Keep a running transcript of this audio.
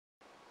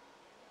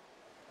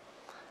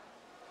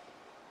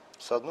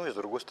с одной и с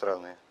другой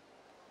стороны.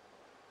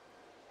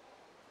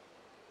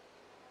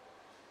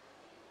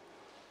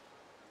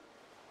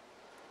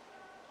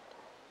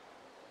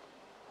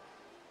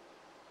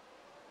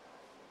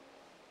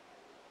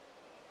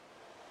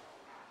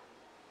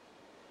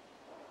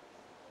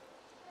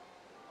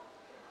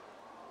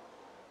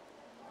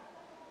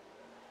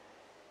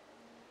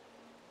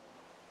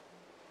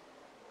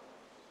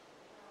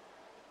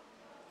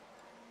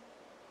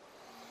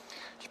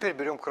 Теперь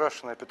берем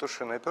крашеное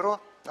петушиное перо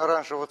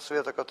оранжевого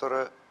цвета,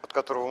 от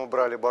которого мы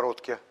брали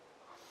бородки.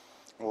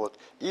 Вот.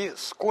 И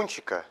с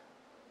кончика,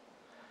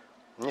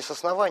 не с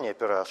основания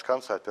пера, а с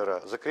конца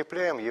пера,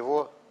 закрепляем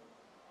его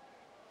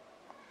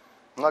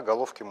на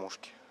головке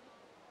мушки.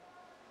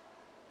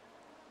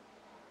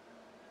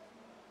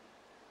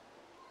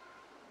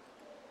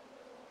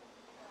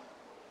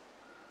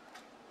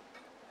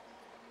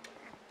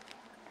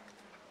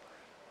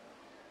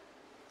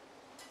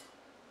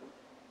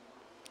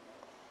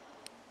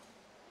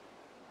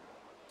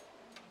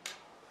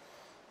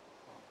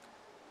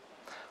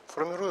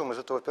 Формируем из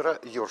этого пера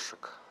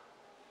ёршик,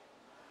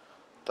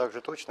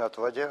 также точно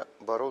отводя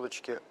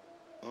бородочки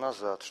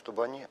назад,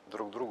 чтобы они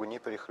друг другу не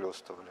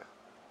перехлестывали.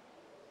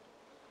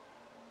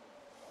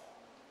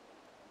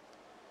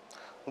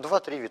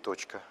 2-3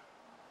 виточка,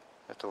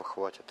 этого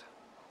хватит.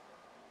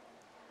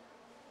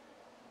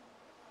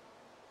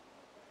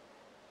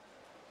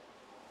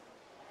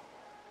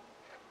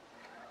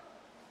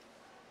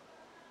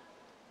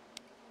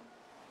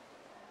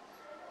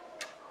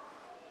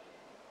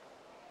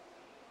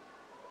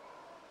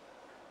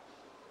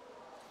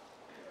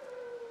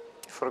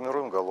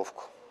 Формируем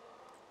головку.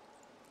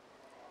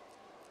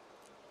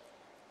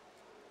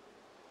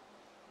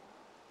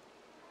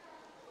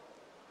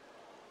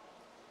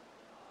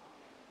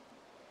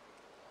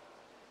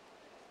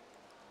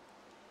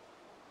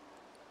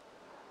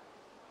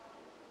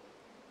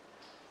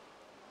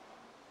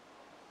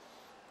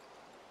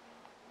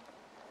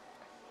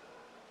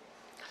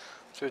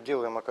 Все,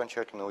 делаем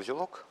окончательный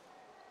узелок.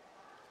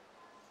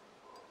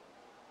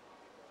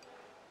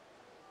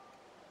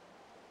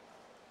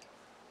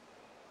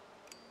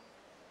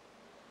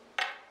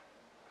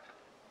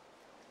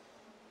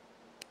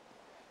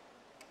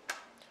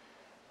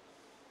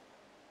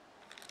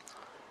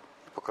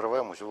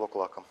 Покрываем узелок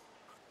лаком.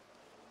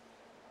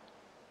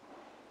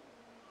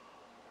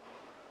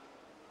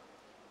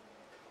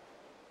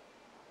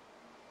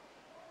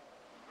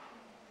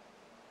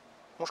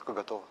 Мушка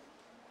готова.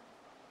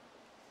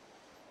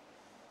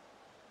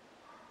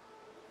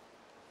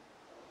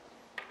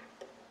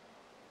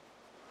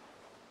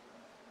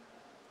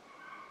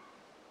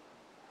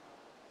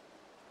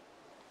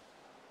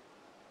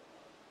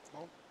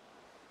 Ну,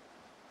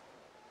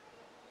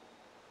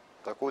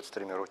 такой вот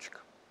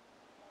стримерочек.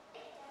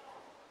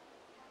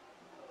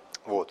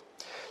 Вот.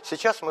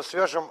 Сейчас мы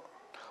свяжем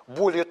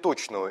более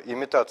точную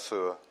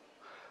имитацию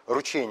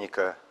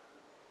ручейника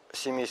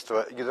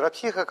семейства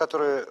гидропсиха,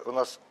 который у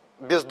нас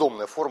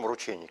бездомная форма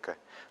ручейника.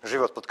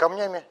 Живет под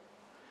камнями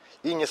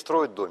и не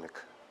строит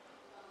домик.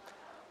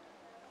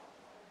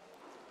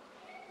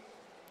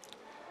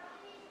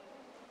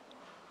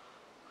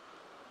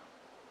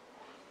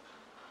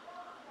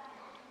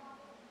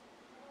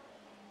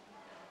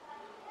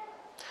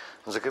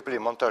 Закрепили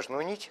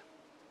монтажную нить.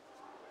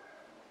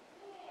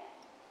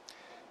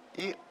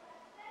 И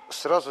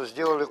сразу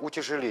сделали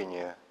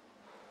утяжеление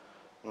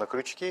на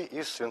крючке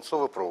из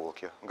свинцовой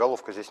проволоки.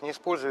 Головка здесь не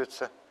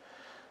используется.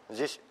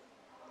 Здесь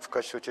в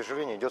качестве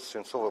утяжеления идет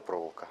свинцовая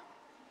проволока.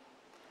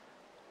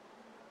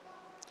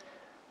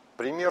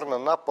 Примерно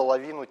на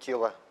половину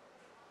тела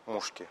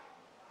мушки.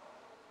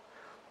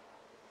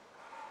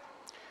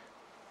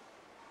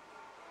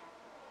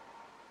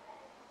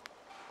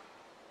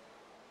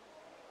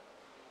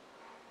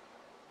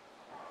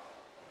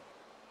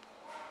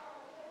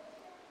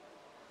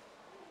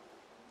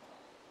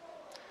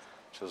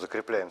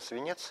 Закрепляем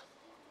свинец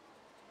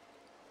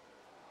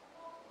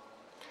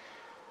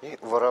и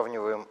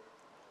выравниваем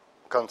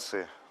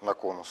концы на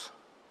конус.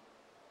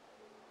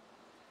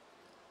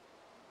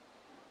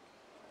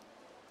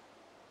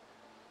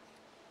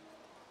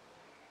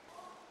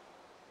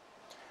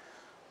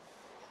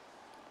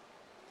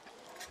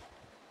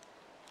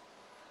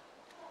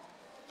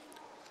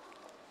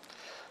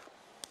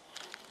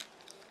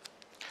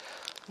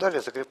 Далее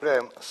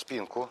закрепляем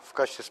спинку. В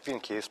качестве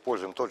спинки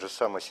используем тот же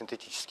самый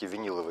синтетический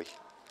виниловый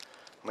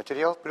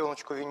материал,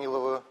 пленочку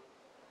виниловую.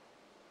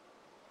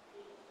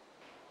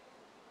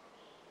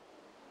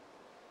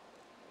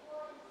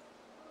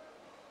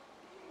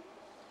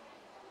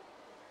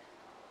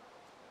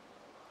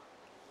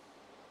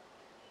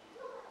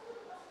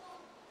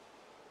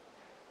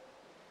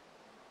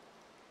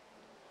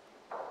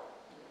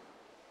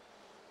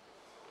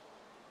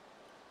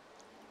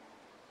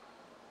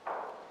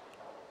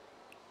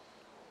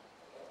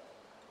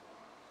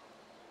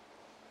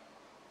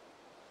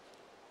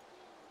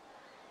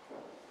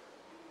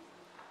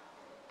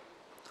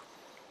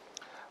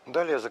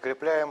 Далее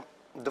закрепляем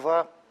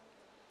два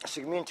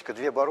сегментика,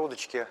 две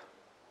бородочки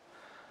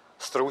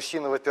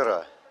страусиного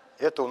пера.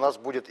 Это у нас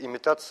будет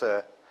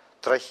имитация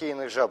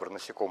трахейных жабр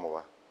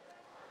насекомого.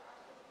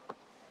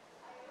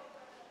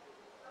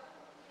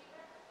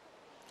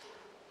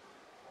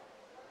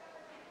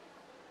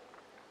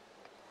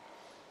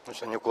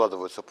 Значит, они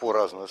укладываются по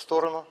разную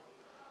сторону,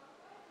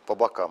 по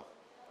бокам.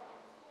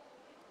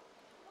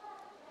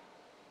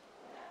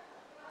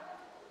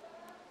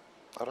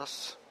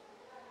 Раз.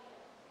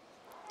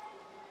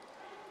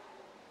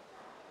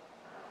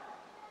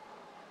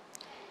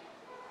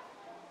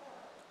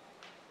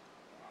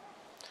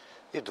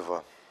 И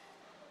два.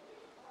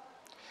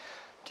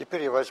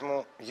 Теперь я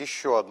возьму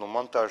еще одну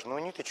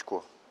монтажную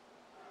ниточку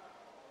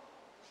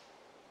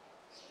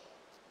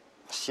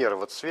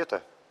серого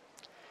цвета.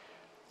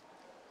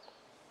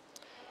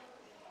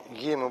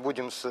 Ей мы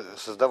будем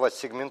создавать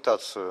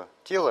сегментацию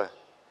тела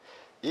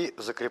и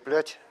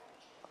закреплять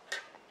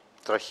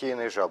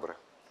трахейные жабры,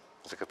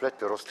 закреплять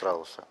перо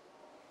страуса.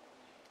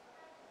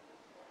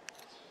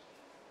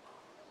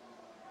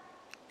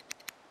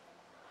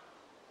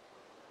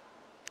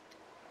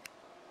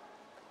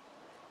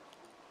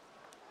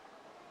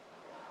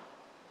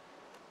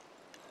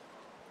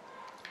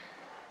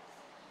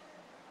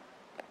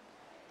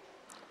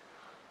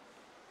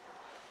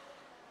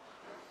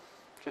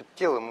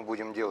 Тело мы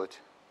будем делать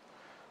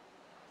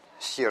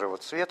серого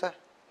цвета.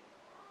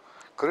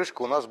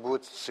 Крышка у нас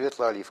будет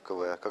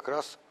светло-оливковая, как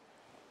раз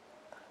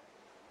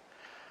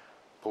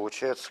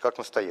получается как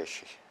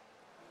настоящий.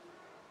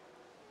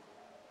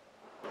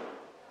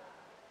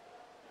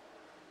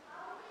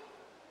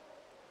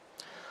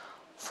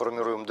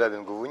 Формируем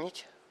даббинговую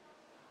нить.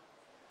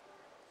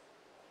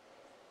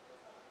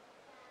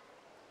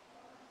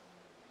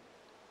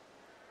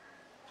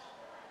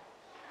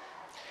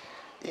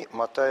 И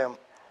мотаем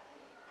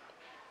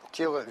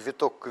тело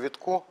виток к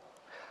витку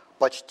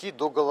почти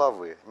до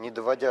головы, не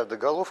доводя до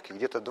головки,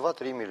 где-то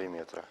 2-3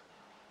 миллиметра.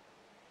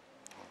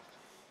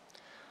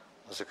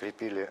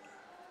 Закрепили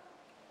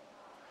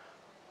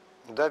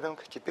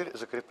даббинг. Теперь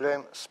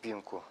закрепляем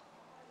спинку.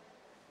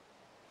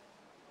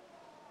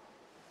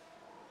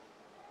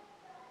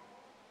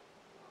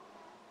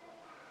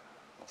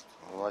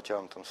 В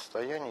натянутом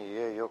состоянии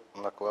я ее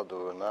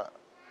накладываю на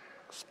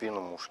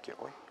спину мушки.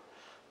 Ой,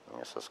 у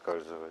меня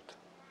соскальзывает.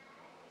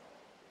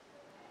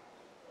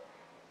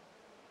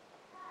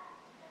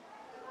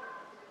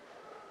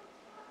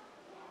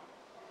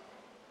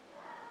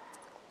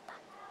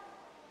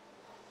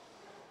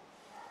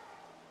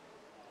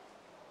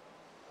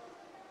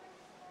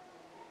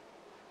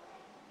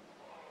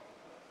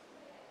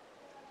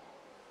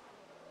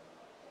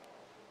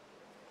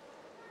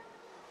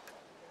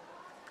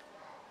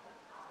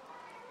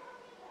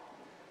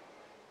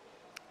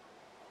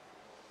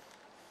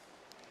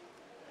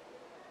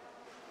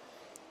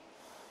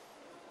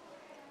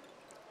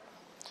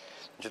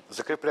 Значит,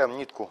 закрепляем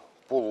нитку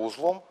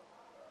полуузлом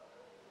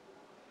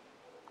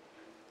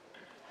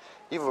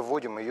и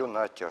выводим ее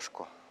на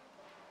оттяжку.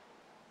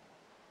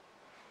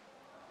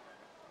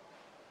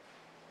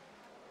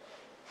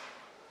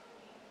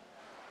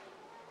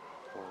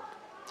 Вот.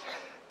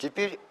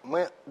 Теперь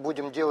мы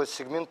будем делать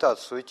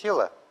сегментацию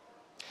тела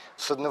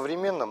с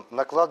одновременным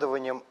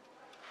накладыванием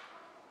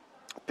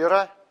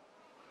пера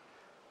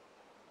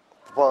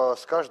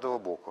с каждого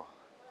боку.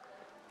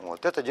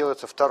 Вот. Это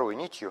делается второй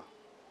нитью.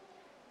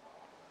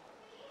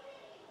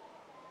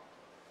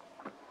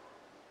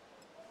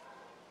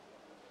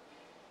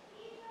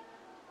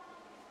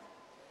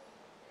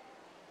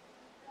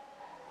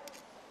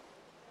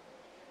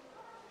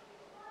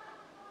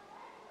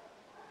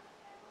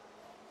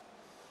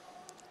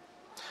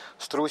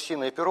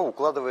 Страусиное перо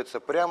укладывается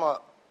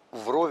прямо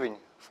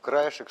вровень в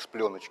краешек с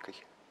пленочкой.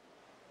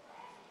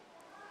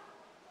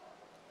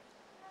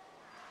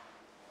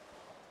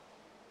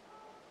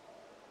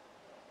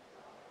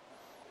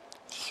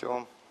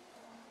 Все.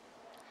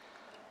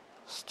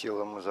 С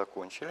телом мы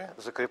закончили.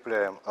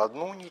 Закрепляем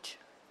одну нить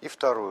и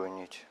вторую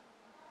нить.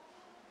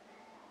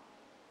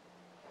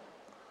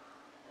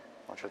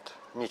 Значит,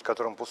 нить,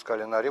 которую мы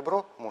пускали на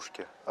ребро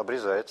мушки,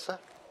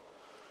 обрезается.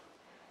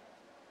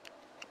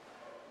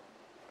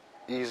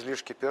 И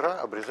излишки пера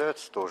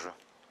обрезаются тоже.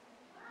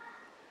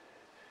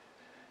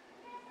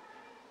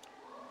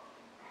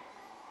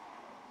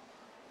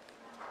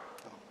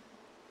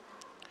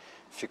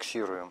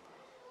 Фиксируем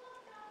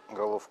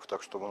головку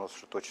так, чтобы у нас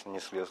уже точно не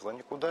слезла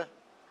никуда.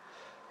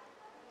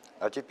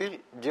 А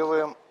теперь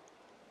делаем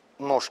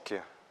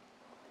ножки.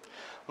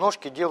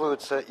 Ножки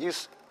делаются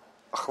из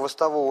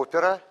хвостового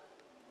пера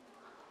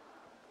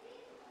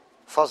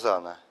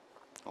фазана.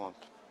 Вот.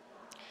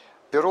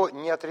 Перо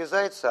не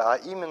отрезается, а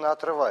именно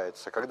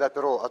отрывается. Когда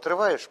перо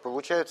отрываешь,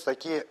 получаются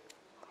такие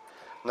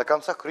на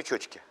концах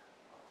крючочки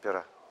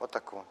пера. Вот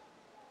такого.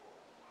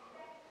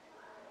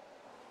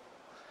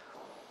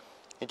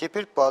 И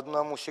теперь по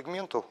одному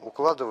сегменту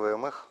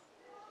укладываем их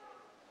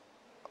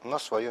на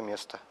свое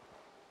место.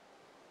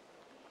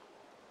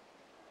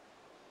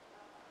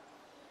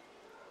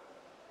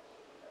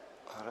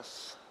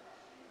 Раз.